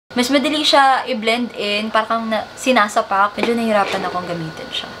Mas madali siya i-blend in, parang sinasapak. Medyo nahihirapan akong gamitin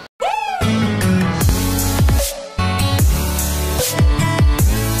siya.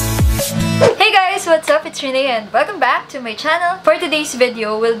 Hey guys! What's up? It's Renee and welcome back to my channel. For today's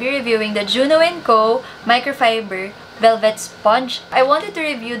video, we'll be reviewing the Juno Co Microfiber Velvet Sponge. I wanted to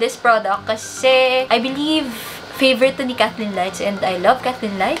review this product kasi I believe favorite to ni Kathleen Lights and I love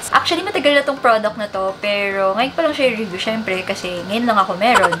Kathleen Lights. Actually, matagal na tong product na to pero ngayon pa lang siya i-review syempre kasi ngayon lang ako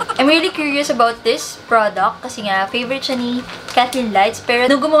meron. I'm really curious about this product kasi nga favorite siya ni Kathleen Lights pero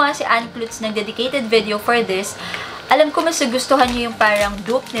nung gumawa si Ann Klutz ng dedicated video for this, alam ko mas nagustuhan niyo yung parang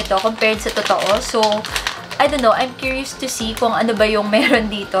dupe nito compared sa totoo. So, I don't know, I'm curious to see kung ano ba yung meron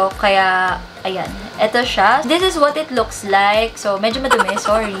dito. Kaya, ayan. Ito siya. This is what it looks like. So, medyo madumi.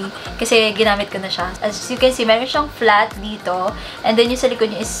 Sorry. Kasi ginamit ko na siya. As you can see, meron siyang flat dito. And then yung sa likod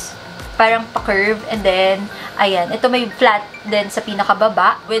niya is parang pa-curve. And then, ayan. Ito may flat din sa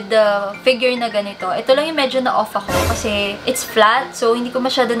pinakababa. With the figure na ganito. Ito lang yung medyo na-off ako. Kasi it's flat. So, hindi ko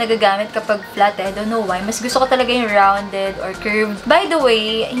masyado nagagamit kapag flat eh. I don't know why. Mas gusto ko talaga yung rounded or curved. By the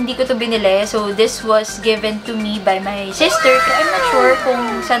way, hindi ko to binili. So, this was given to me by my sister. I'm not sure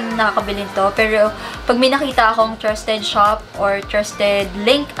kung saan nakakabilin to. Pero, pag may nakita akong trusted shop or trusted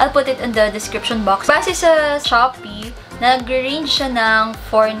link, I'll put it in the description box. Base sa Shopee, nag-range siya ng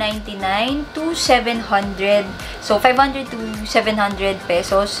 $499 to $700. So, 500 to 700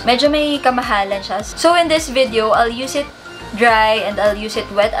 pesos. Medyo may kamahalan siya. So, in this video, I'll use it dry and I'll use it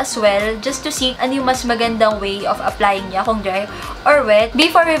wet as well just to see ano yung mas magandang way of applying niya kung dry or wet.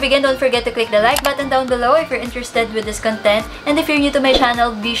 Before we begin, don't forget to click the like button down below if you're interested with this content. And if you're new to my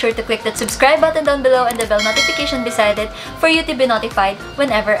channel, be sure to click that subscribe button down below and the bell notification beside it for you to be notified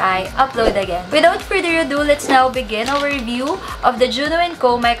whenever I upload again. Without further ado, let's now begin our review of the Juno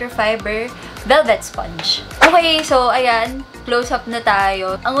Co Microfiber Velvet Sponge. Okay, so ayan, close up na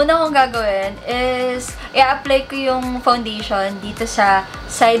tayo. Ang una kong gagawin is i-apply ko yung foundation dito sa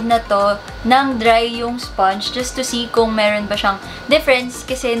side na to ng dry yung sponge just to see kung meron ba siyang difference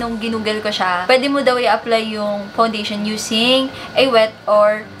kasi nung ginugol ko siya, pwede mo daw i-apply yung foundation using a wet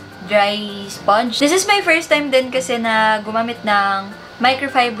or dry sponge. This is my first time din kasi na gumamit ng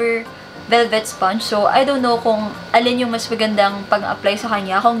microfiber velvet sponge. So, I don't know kung alin yung mas magandang pag-apply sa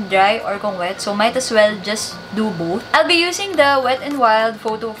kanya, kung dry or kung wet. So, might as well just do both. I'll be using the Wet n Wild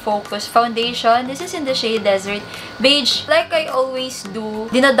Photo Focus Foundation. This is in the shade Desert Beige. Like I always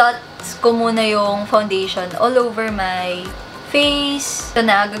do, dinadots ko muna yung foundation all over my face. So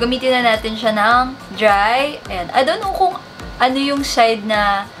na, gagamitin na natin siya ng dry. And I don't know kung ano yung side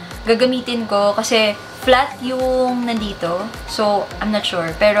na gagamitin ko kasi flat yung nandito. So, I'm not sure.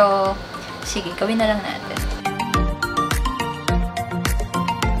 Pero, sige, gawin na lang natin.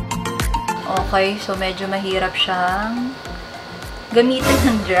 Okay, so medyo mahirap siyang gamitin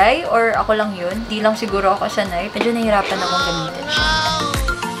ng dry or ako lang yun. Di lang siguro ako sanay. Medyo nahirapan akong gamitin siya.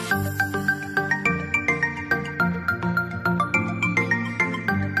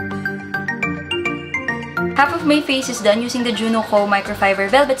 Half of my face is done using the Juno Co Microfiber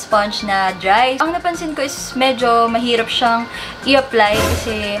Velvet Sponge na dry. Ang napansin ko is medyo mahirap siyang i-apply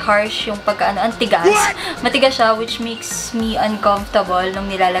kasi harsh yung pagkaano, ang tigas. Matigas siya which makes me uncomfortable nung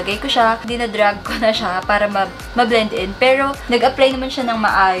nilalagay ko siya. Dinadrag ko na siya para ma-blend in. Pero nag-apply naman siya ng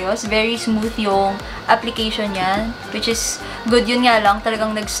maayos. Very smooth yung application niya which is good. Yun nga lang,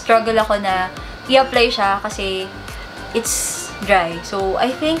 talagang nag-struggle ako na i-apply siya kasi it's dry. So,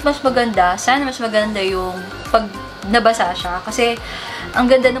 I think mas maganda, sana mas maganda yung pag nabasa siya. Kasi, ang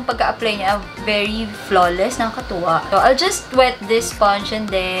ganda ng pagka-apply niya, very flawless, nakakatuwa. So, I'll just wet this sponge and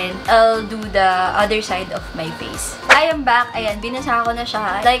then I'll do the other side of my face. I am back. Ayan, binasa ko na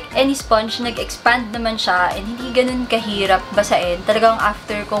siya. Like any sponge, nag-expand naman siya and hindi ganun kahirap basain. Talagang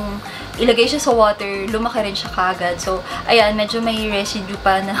after kung ilagay siya sa water, lumaki rin siya kagad. So, ayan, medyo may residue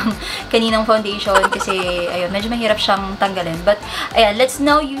pa ng kaninang foundation kasi, ayun, medyo mahirap siyang tanggalin. But, ayan, let's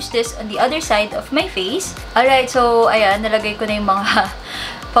now use this on the other side of my face. Alright, so, ayan, nalagay ko na yung mga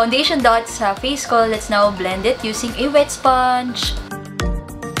foundation dots sa face ko. Let's now blend it using a wet sponge.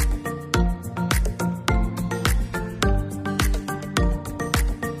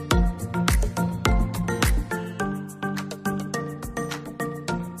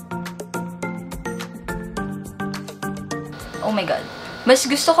 Oh my God. Mas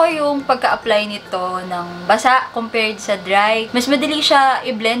gusto ko yung pagka-apply nito ng basa compared sa dry. Mas madali siya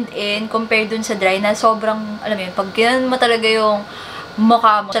i-blend in compared dun sa dry na sobrang, alam mo yun, pag ganun mo talaga yung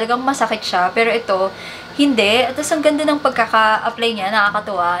mukha mo, talagang masakit siya. Pero ito, hindi. At ang ganda ng pagkaka-apply niya,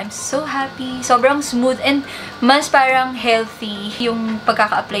 nakakatuwa. I'm so happy. Sobrang smooth and mas parang healthy yung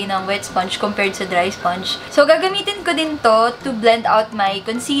pagkaka-apply ng wet sponge compared sa dry sponge. So, gagamitin ko din to to blend out my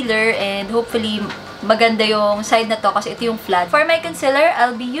concealer and hopefully maganda yung side na to kasi ito yung flat. For my concealer,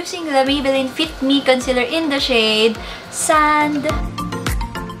 I'll be using the Maybelline Fit Me Concealer in the shade Sand.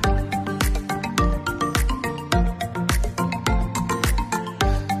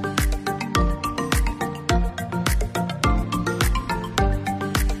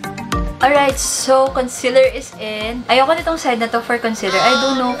 Alright, so concealer is in. Ayoko nitong side na to for concealer. I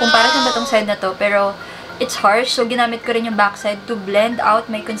don't know kung para saan ba tong side na to, pero it's harsh. So, ginamit ko rin yung backside to blend out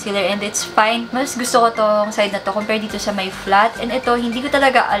my concealer and it's fine. Mas gusto ko tong side na to compared dito sa my flat. And ito, hindi ko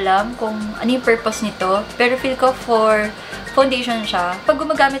talaga alam kung ano yung purpose nito. Pero feel ko for foundation siya. Pag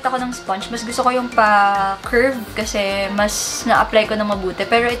gumagamit ako ng sponge, mas gusto ko yung pa-curve kasi mas na-apply ko na mabuti.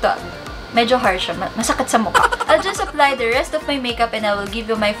 Pero ito, medyo harsh siya. Masakit sa mukha. I'll just apply the rest of my makeup and I will give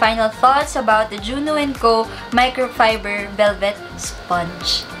you my final thoughts about the Juno Co Microfiber Velvet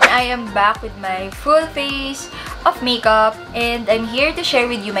Sponge. I am back with my full face of makeup and I'm here to share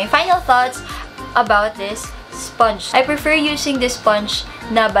with you my final thoughts about this sponge. I prefer using this sponge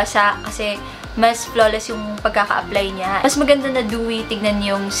na basa kasi mas flawless yung pagkaka-apply niya. Mas maganda na dewy, tignan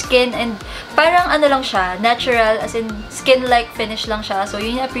yung skin and parang ano lang siya, natural, as in skin-like finish lang siya. So,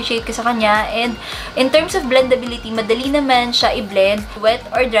 yun yung appreciate ko sa kanya. And in terms of blendability, madali naman siya i-blend, wet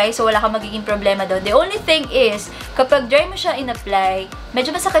or dry, so wala kang magiging problema doon. The only thing is, kapag dry mo siya in-apply,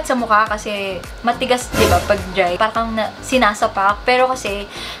 medyo masakit sa mukha kasi matigas, di ba, pag dry. Parang sinasapak. Pero kasi,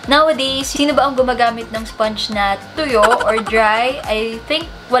 nowadays, sino ba ang gumagamit ng sponge na tuyo or dry? I think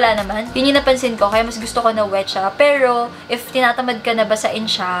wala naman. Yun yung napansin ko, kaya mas gusto ko na wet siya. Pero, if tinatamad ka na basain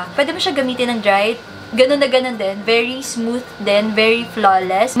siya, pwede mo siya gamitin ng dry. Ganun na ganun din. Very smooth din, very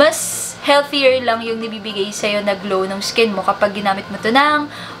flawless. Mas healthier lang yung nabibigay sa'yo na glow ng skin mo kapag ginamit mo to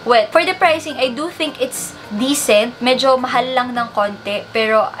ng wet. For the pricing, I do think it's decent. Medyo mahal lang ng konti,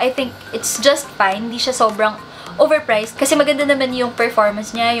 pero I think it's just fine. Hindi siya sobrang overpriced. Kasi maganda naman yung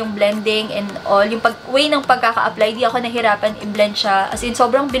performance niya, yung blending and all. Yung way ng pagkaka-apply, di ako nahirapan i-blend siya. As in,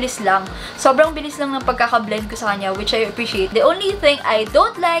 sobrang bilis lang. Sobrang bilis lang ng pagkaka-blend ko sa kanya, which I appreciate. The only thing I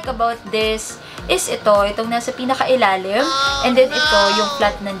don't like about this is itong nasa pinaka-ilalim. And then ito, yung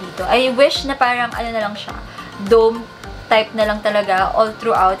flat nandito. I wish na parang, ano na lang siya, dome type na lang talaga all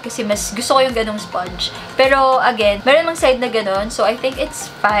throughout kasi mas gusto ko yung ganong sponge. Pero again, meron mang side na ganon, so I think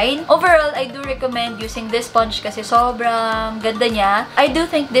it's fine. Overall, I do recommend using this sponge kasi sobrang ganda niya. I do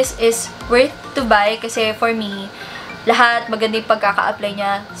think this is worth to buy kasi for me, lahat maganda yung pagkaka-apply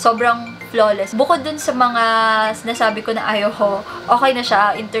niya. Sobrang flawless. Bukod dun sa mga nasabi ko na ayaw ko, okay na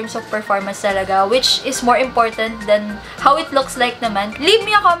siya in terms of performance talaga, which is more important than how it looks like naman. Leave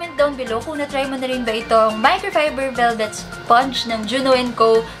me a comment down below kung na-try mo na rin ba itong Microfiber Velvet Sponge ng Juno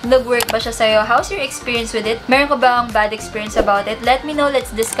Co. Nag-work ba siya sa'yo? How's your experience with it? Meron ka bang bad experience about it? Let me know.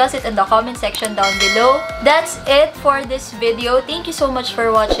 Let's discuss it in the comment section down below. That's it for this video. Thank you so much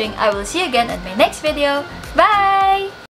for watching. I will see you again on my next video. Bye!